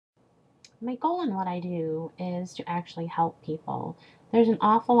My goal in what I do is to actually help people. There's an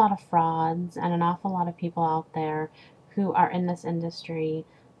awful lot of frauds and an awful lot of people out there who are in this industry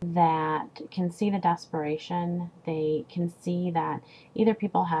that can see the desperation. They can see that either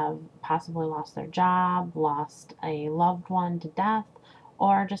people have possibly lost their job, lost a loved one to death,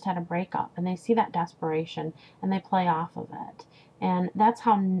 or just had a breakup, and they see that desperation and they play off of it. And that's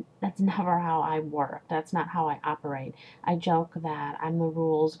never how I work. That's not how I operate. I joke that I'm the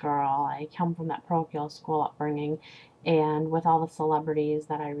rules girl. I come from that parochial school upbringing, and with all the celebrities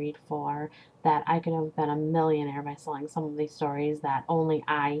that I read for, that I could have been a millionaire by selling some of these stories that only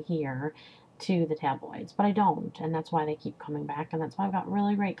I hear to the tabloids, but I don't, and that's why they keep coming back, and that's why I've got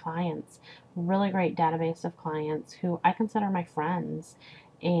really great clients, really great database of clients who I consider my friends,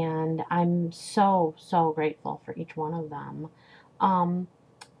 and I'm so, so grateful for each one of them. Um,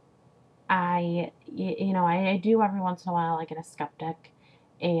 I do every once in a while, I get a skeptic,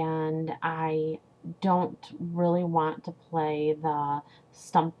 and I don't really want to play the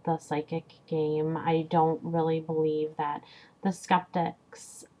stump the psychic game. I don't really believe that the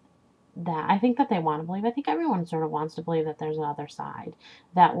skeptics that I think that they want to believe. I think everyone sort of wants to believe that there's another side.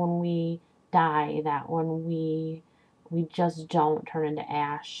 That when we die, that when we just don't turn into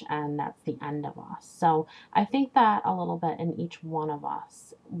ash and that's the end of us. So I think that a little bit in each one of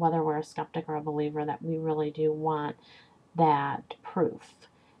us, whether we're a skeptic or a believer, that we really do want that proof.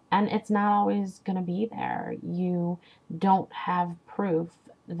 And it's not always going to be there. You don't have proof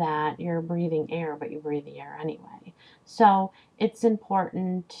that you're breathing air, but you breathe the air anyway. So it's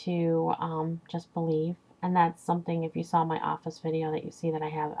important to just believe. And that's something, if you saw my office video that you see that I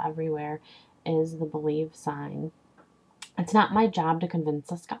have everywhere, is the believe sign. It's not my job to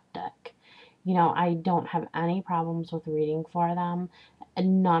convince a skeptic. I don't have any problems with reading for them,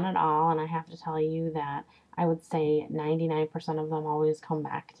 none at all. And I have to tell you that I would say 99% of them always come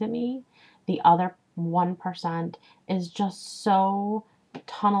back to me. The other 1% is just so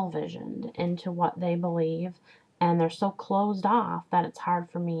tunnel visioned into what they believe, and they're so closed off that it's hard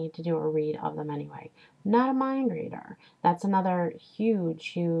for me to do a read of them anyway. Not a mind reader. That's another huge,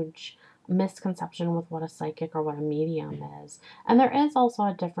 huge misconception with what a psychic or what a medium is. And there is also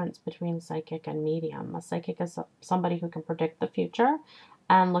a difference between psychic and medium. A psychic is somebody who can predict the future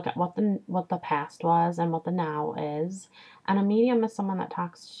and look at what the past was and what the now is. And a medium is someone that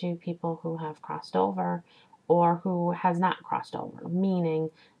talks to people who have crossed over or who has not crossed over, meaning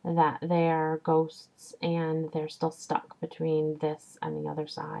that they're ghosts and they're still stuck between this and the other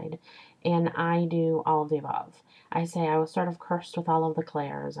side. And I do all of the above. I say I was sort of cursed with all of the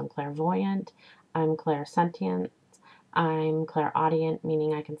clairs. I'm clairvoyant, I'm clairsentient, I'm clairaudient,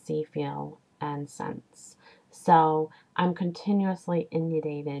 meaning I can see, feel, and sense. So I'm continuously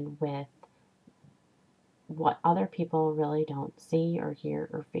inundated with what other people really don't see or hear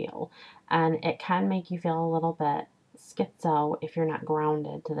or feel. And it can make you feel a little bit schizo if you're not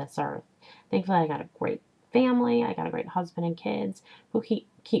grounded to this earth. Thankfully, I got a great family. I got a great husband and kids who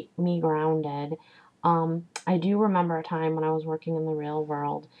keep me grounded. I do remember a time when I was working in the real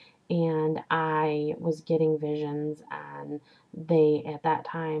world and I was getting visions, and at that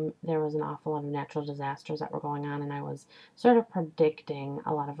time there was an awful lot of natural disasters that were going on, and I was sort of predicting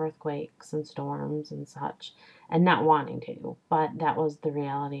a lot of earthquakes and storms and such, and not wanting to, but that was the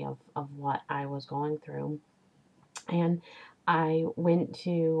reality of what I was going through. And I went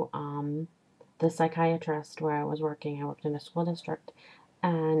to the psychiatrist where I was working. I worked in a school district,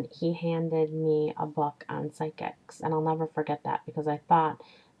 and he handed me a book on psychics. And I'll never forget that because I thought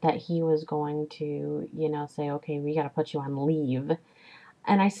that he was going to, say, okay, we got to put you on leave.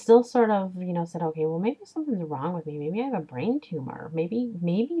 And I still sort of, said, okay, well, maybe something's wrong with me. Maybe I have a brain tumor.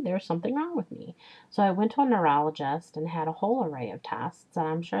 Maybe there's something wrong with me. So I went to a neurologist and had a whole array of tests. And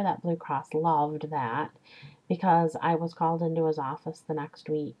I'm sure that Blue Cross loved that because I was called into his office the next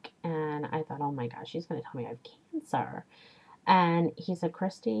week. And I thought, oh my gosh, she's going to tell me I have cancer. And he said,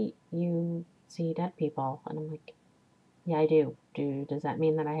 Kristy, you see dead people. And I'm like, yeah, I do. Does that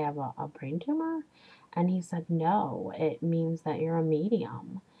mean that I have a brain tumor? And he said, no, it means that you're a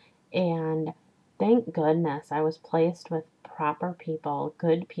medium. And thank goodness I was placed with proper people,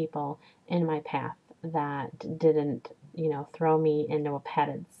 good people in my path that didn't, throw me into a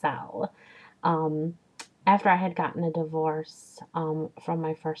padded cell. Um, After I had gotten a divorce from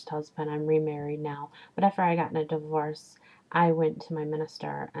my first husband, I'm remarried now, but after I gotten a divorce, I went to my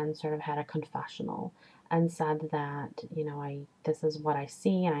minister and sort of had a confessional and said that, this is what I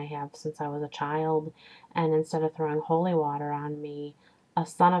see and I have since I was a child. And instead of throwing holy water on me, a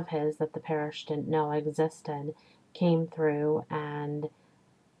son of his that the parish didn't know existed came through, and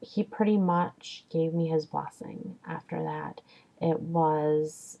he pretty much gave me his blessing after that. It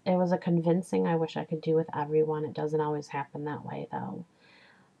was a convincing I wish I could do with everyone. It doesn't always happen that way, though.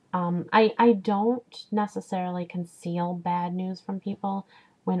 I don't necessarily conceal bad news from people.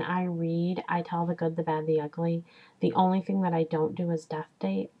 When I read, I tell the good, the bad, the ugly. The only thing that I don't do is death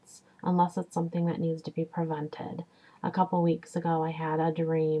dates, unless it's something that needs to be prevented. A couple weeks ago, I had a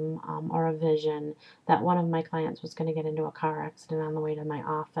dream or a vision that one of my clients was going to get into a car accident on the way to my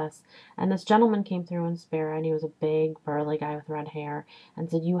office. And this gentleman came through in spirit, and he was a big, burly guy with red hair, and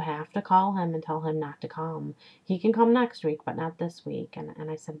said, "You have to call him and tell him not to come. He can come next week, but not this week."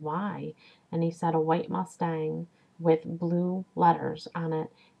 And I said, "Why?" And he said, "A white Mustang with blue letters on it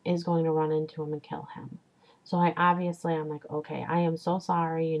is going to run into him and kill him." So I'm like, okay, I am so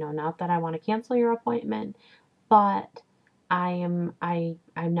sorry, not that I want to cancel your appointment, but I'm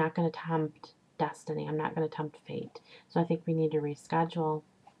not going to tempt destiny. I'm not going to tempt fate. So I think we need to reschedule.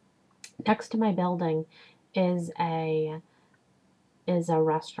 Next to my building is a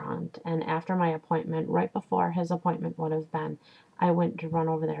restaurant, and after my appointment, right before his appointment would have been, I went to run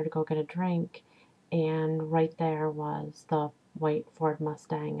over there to go get a drink, and right there was the white Ford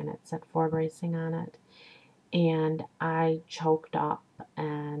Mustang, and it said Ford Racing on it. And I choked up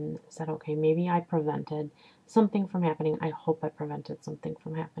and said, okay, maybe I prevented something from happening. I hope I prevented something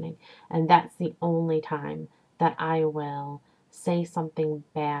from happening. And that's the only time that I will say something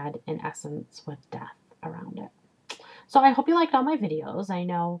bad, in essence, with death around it. So I hope you liked all my videos. I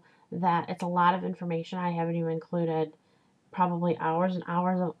know that it's a lot of information. I haven't even included probably hours and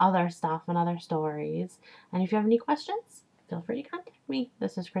hours of other stuff and other stories. And if you have any questions, feel free to contact me.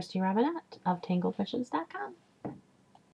 This is Kristy Robinett of TangledVisions.com.